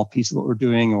just a small piece of what we're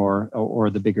doing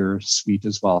or the bigger suite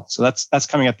as well. So that's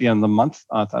coming at the end of the month.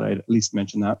 I thought I'd at least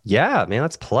mention that. Yeah, man,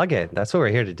 let's plug it. That's what we're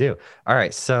here to do. All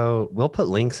right, so we'll put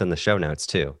links in the show notes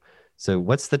too. So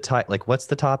what's the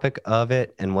topic of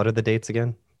it, and what are the dates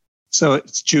again? So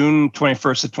it's June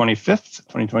 21st to 25th,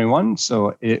 2021.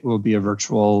 So it will be a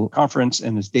virtual conference,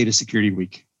 and it's Data Security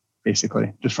Week,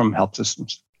 basically, just from Help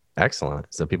Systems. Excellent.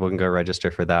 So people can go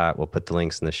register for that. We'll put the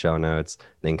links in the show notes.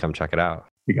 Then come check it out.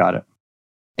 You got it.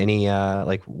 Any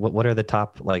what are the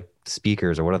top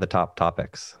speakers, or what are the top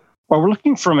topics? Well, we're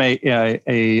looking from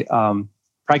a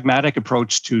pragmatic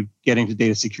approach to getting to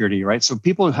data security, right? So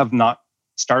people who have not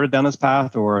started down this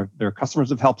path, or they're customers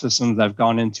of Help Systems that have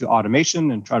gone into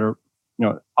automation and try to,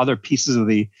 other pieces of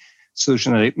the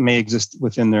solution that may exist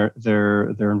within their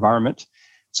environment.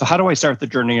 So how do I start the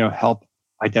journey of help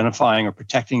identifying or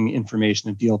protecting information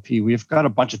in DLP? We've got a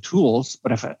bunch of tools,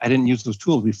 but if I didn't use those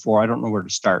tools before, I don't know where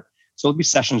to start. So there'll be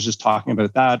sessions just talking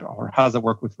about that, or how does it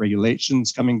work with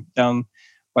regulations coming down,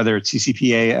 whether it's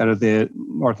CCPA out of the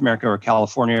North America or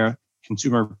California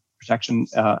Consumer Protection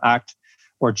Act,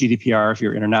 or GDPR if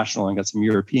you're international and got some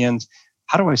Europeans.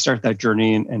 How do I start that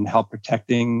journey and help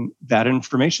protecting that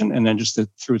information, and then just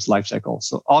through its life cycle?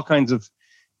 So all kinds of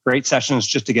great sessions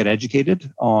just to get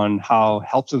educated on how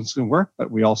Help Systems can work, but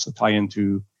we also tie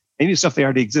into maybe stuff they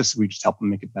already exist. We just help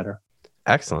them make it better.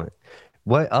 Excellent.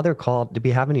 Do we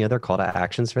have any other call to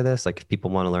actions for this? Like if people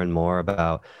want to learn more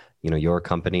about, your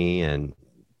company and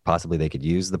possibly they could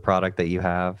use the product that you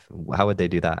have, how would they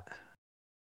do that?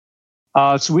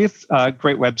 So we have a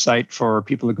great website for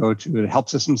people to go to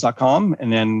helpsystems.com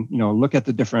and then, look at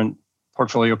the different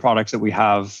portfolio products that we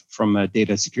have from a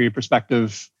data security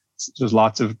perspective. There's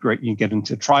lots of great, you can get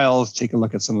into trials, take a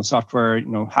look at some of the software,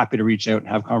 happy to reach out and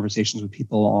have conversations with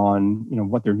people on,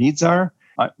 what their needs are.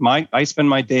 I spend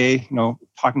my day,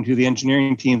 talking to the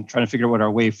engineering team, trying to figure out what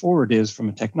our way forward is from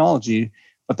a technology,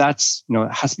 but that's,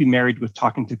 it has to be married with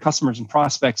talking to customers and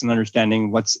prospects and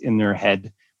understanding what's in their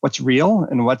head, what's real,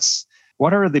 and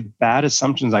what are the bad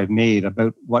assumptions I've made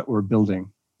about what we're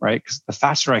building, right? Because the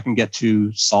faster I can get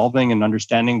to solving and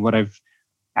understanding what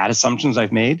bad assumptions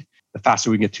I've made, the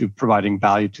faster we get to providing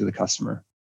value to the customer.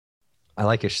 I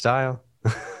like your style.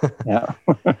 Yeah.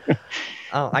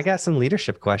 I got some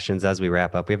leadership questions as we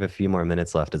wrap up. We have a few more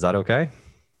minutes left. Is that okay?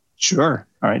 Sure.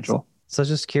 All right, Joel. So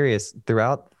just curious,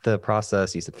 throughout the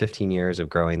process, you said 15 years of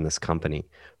growing this company,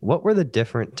 what were the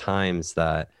different times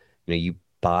that, you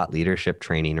bought leadership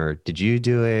training, or did you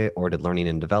do it, or did learning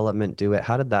and development do it?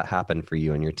 How did that happen for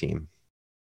you and your team?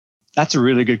 That's a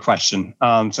really good question.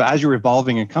 So as you're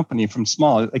evolving a company from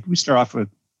small, like we start off with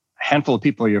a handful of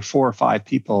people, you're 4 or 5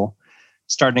 people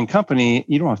starting a company,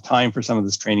 you don't have time for some of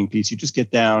this training piece. You just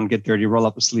get down, get dirty, roll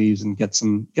up the sleeves and get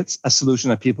a solution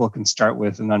that people can start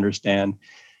with and understand.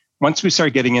 once we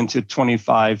start getting into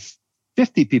 25,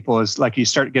 50 people, is like you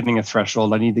start getting a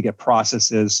threshold. I need to get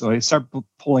processes. So I start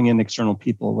pulling in external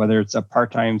people, whether it's a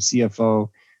part-time CFO,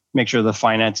 make sure the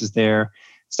finance is there,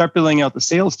 start building out the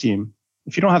sales team.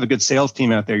 If you don't have a good sales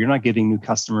team out there, you're not getting new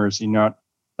customers. You're not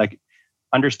like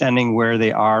understanding where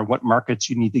they are, what markets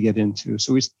you need to get into.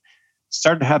 So we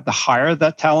started to have to hire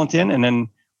that talent in, and then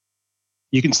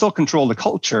you can still control the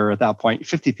culture at that point.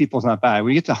 50 people is not bad.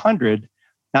 When you get to 100,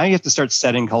 now you have to start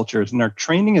setting cultures. And our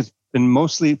training has been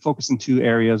mostly focused in two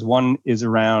areas. One is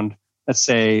around, let's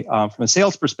say, from a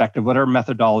sales perspective, what are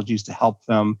methodologies to help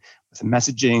them with the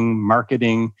messaging,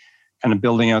 marketing, kind of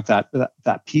building out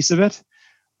that piece of it.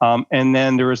 And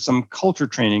then there is some culture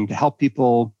training to help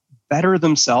people better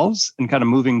themselves and kind of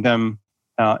moving them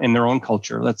in their own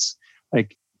culture. That's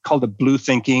like called it blue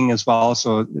thinking as well.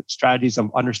 So strategies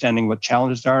of understanding what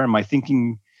challenges are. Am I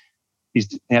thinking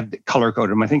these have color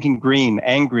coded? Am I thinking green,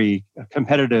 angry,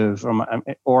 competitive,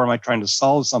 or am I trying to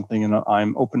solve something and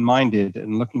I'm open-minded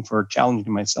and looking for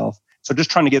challenging myself? So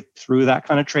just trying to get through that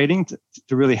kind of training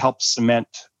to really help cement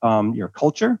your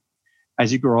culture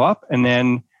as you grow up. And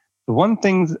then the one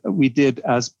thing that we did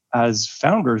as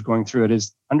founders going through it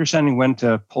is understanding when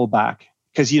to pull back,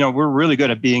 because we're really good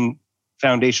at being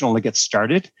foundational to get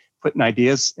started, putting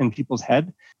ideas in people's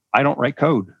head. I don't write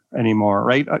code anymore,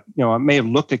 right? I may have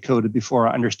looked at code before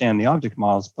I understand the object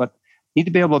models, but need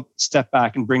to be able to step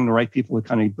back and bring the right people to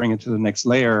kind of bring it to the next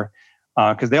layer,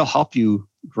 because they'll help you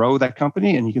grow that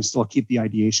company and you can still keep the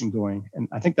ideation going. And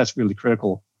I think that's really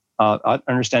critical,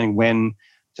 understanding when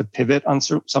to pivot on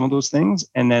some of those things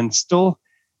and then still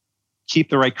keep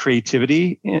the right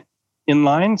creativity in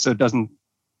line so it doesn't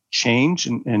change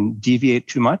and deviate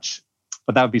too much.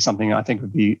 But that would be something I think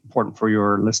would be important for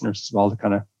your listeners as well to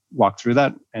kind of walk through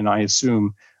that. And I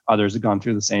assume others have gone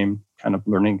through the same kind of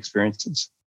learning experiences.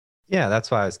 Yeah,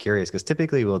 that's why I was curious, because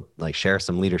typically we'll like share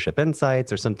some leadership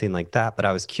insights or something like that. But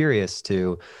I was curious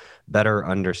to better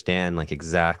understand like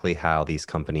exactly how these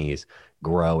companies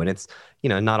grow. And it's,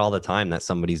 not all the time that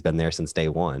somebody's been there since day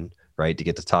one, right? To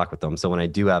get to talk with them. So when I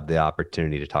do have the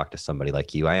opportunity to talk to somebody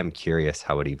like you, I am curious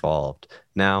how it evolved.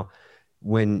 Now,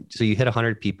 so you hit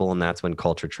 100 people and that's when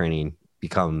culture training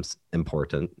becomes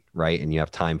important, right? And you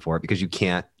have time for it because you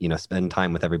can't, spend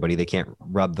time with everybody. They can't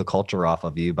rub the culture off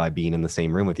of you by being in the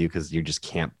same room with you because you just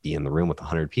can't be in the room with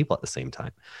 100 people at the same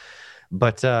time.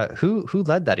 But who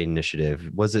led that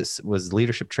initiative? Was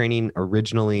leadership training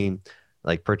originally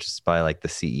like purchased by like the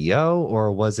CEO,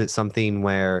 or was it something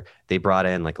where they brought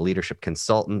in like a leadership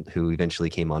consultant who eventually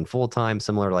came on full time,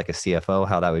 similar to like a CFO,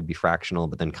 how that would be fractional,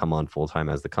 but then come on full time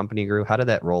as the company grew? How did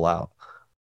that roll out?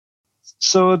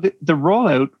 So the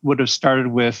rollout would have started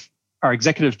with our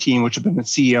executive team, which have been the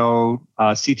CEO,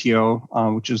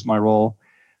 CTO, which is my role,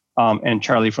 and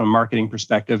Charlie from a marketing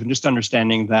perspective, and just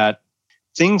understanding that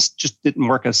things just didn't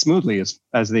work as smoothly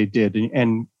as they did,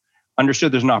 and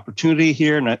understood there's an opportunity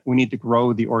here and we need to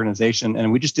grow the organization.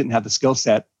 And we just didn't have the skill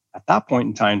set at that point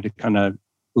in time to kind of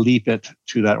leap it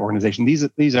to that organization.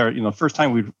 These are, first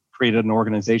time we've created an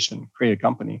organization, created a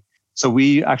company. So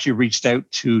we actually reached out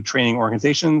to training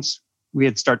organizations. We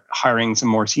had started hiring some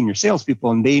more senior salespeople,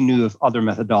 and they knew of other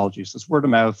methodologies. So it's word of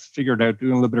mouth, figured out,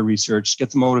 doing a little bit of research,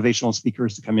 get some motivational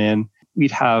speakers to come in.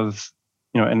 We'd have,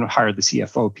 and hire the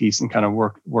CFO piece and kind of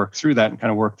work through that and kind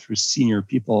of work through senior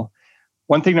people.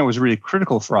 One thing that was really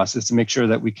critical for us is to make sure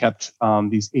that we kept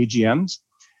these AGMs,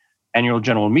 annual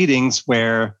general meetings,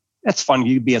 where it's fun.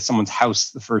 You'd be at someone's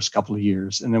house the first couple of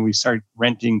years, and then we started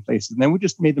renting places. And then we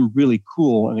just made them really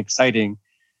cool and exciting.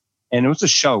 And it was a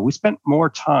show. We spent more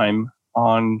time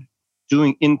on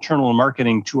doing internal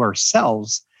marketing to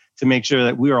ourselves to make sure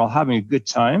that we were all having a good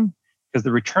time, because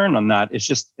the return on that is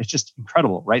just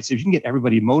incredible, right? So if you can get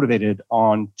everybody motivated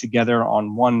together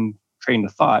on one train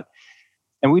of thought,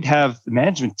 and we'd have the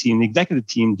management team, the executive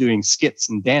team doing skits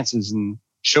and dances and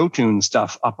show tune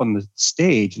stuff up on the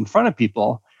stage in front of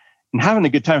people and having a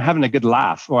good time, having a good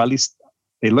laugh, or at least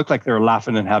they look like they were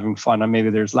laughing and having fun. And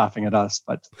maybe they're just laughing at us,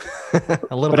 but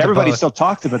everybody still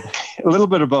talked about a little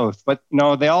bit of both. But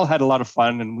they all had a lot of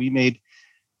fun, and we made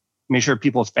sure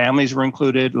people's families were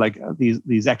included, like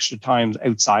these extra times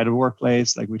outside of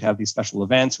workplace. Like we'd have these special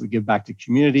events, we give back to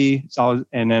community.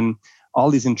 And then all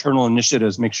these internal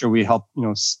initiatives, make sure we help,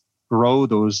 grow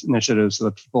those initiatives so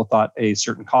that people thought a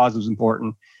certain cause was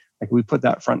important. Like we put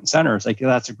that front and center. It's like,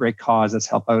 that's a great cause. Let's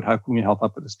help out. How can we help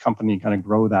out with this company and kind of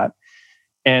grow that?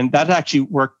 And that actually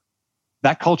worked.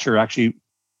 That culture actually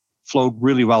flowed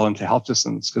really well into Help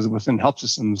Systems, because within Help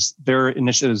Systems, their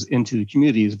initiatives into the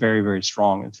community is very, very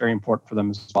strong. It's very important for them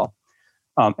as well.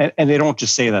 And they don't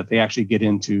just say that. They actually get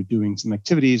into doing some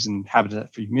activities and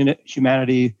Habitat for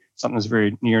Humanity, something that's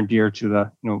very near and dear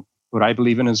to what I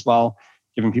believe in as well.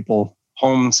 Giving people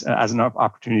homes as an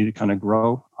opportunity to kind of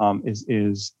grow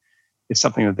is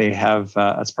something that they have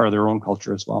as part of their own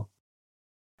culture as well.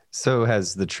 So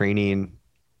has the training,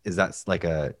 did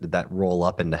that roll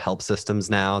up into help systems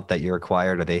now that you're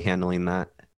acquired? Are they handling that?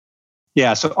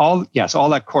 Yeah. So all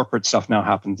that corporate stuff now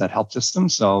happens at help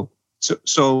systems. So,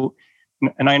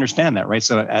 and I understand that, right?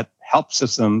 So at help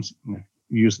systems,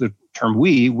 use the term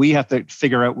we have to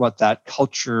figure out what that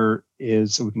culture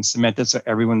is so we can cement it so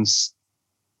everyone's,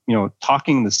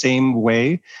 talking the same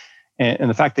way. And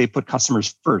the fact they put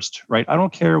customers first, right? I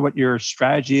don't care what your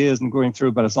strategy is and going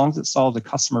through, but as long as it solves a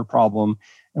customer problem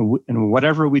and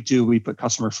whatever we do, we put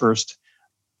customer first,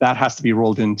 that has to be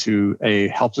rolled into a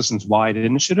help systems wide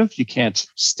initiative. You can't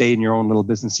stay in your own little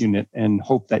business unit and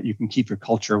hope that you can keep your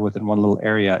culture within one little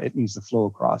area. It needs to flow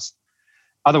across.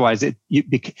 Otherwise,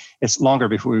 it's longer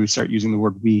before we start using the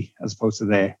word we as opposed to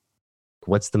they.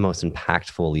 What's the most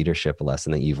impactful leadership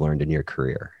lesson that you've learned in your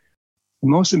career? The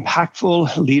most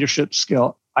impactful leadership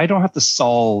skill, I don't have to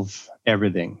solve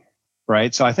everything,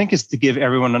 right? So I think it's to give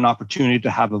everyone an opportunity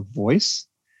to have a voice,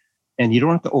 and you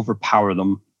don't have to overpower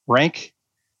them. Rank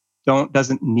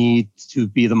doesn't need to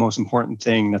be the most important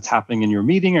thing that's happening in your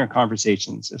meeting or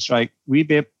conversations. It's like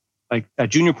like a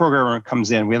junior programmer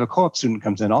comes in, we have a co-op student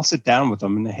comes in, I'll sit down with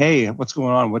them and, hey, what's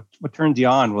going on? What turns you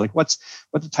on? We're like, what's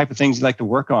the type of things you like to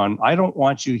work on? I don't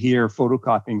want you here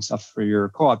photocopying stuff for your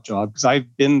co-op job because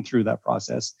I've been through that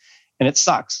process and it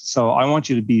sucks. So I want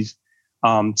you to be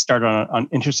start on an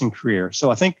interesting career. So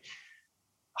I think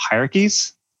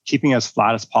hierarchies, keeping as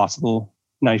flat as possible.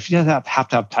 Now, if you have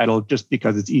to have title just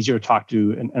because it's easier to talk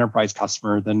to an enterprise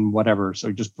customer than whatever,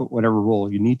 so just put whatever role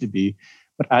you need to be.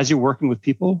 But as you're working with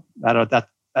people, that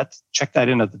check that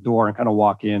in at the door and kind of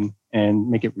walk in and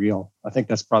make it real. I think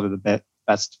that's probably the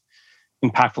best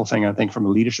impactful thing, I think, from a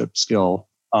leadership skill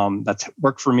that's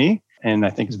worked for me and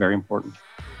I think is very important.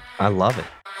 I love it.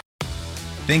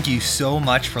 Thank you so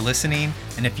much for listening.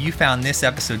 And if you found this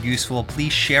episode useful,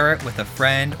 please share it with a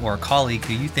friend or a colleague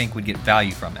who you think would get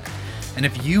value from it. And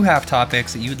if you have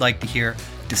topics that you would like to hear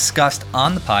discussed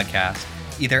on the podcast,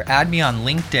 either add me on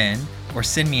LinkedIn or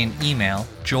send me an email,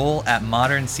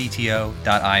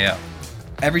 joel@moderncto.io.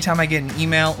 Every time I get an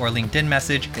email or LinkedIn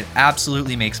message, it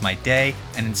absolutely makes my day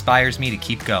and inspires me to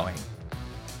keep going.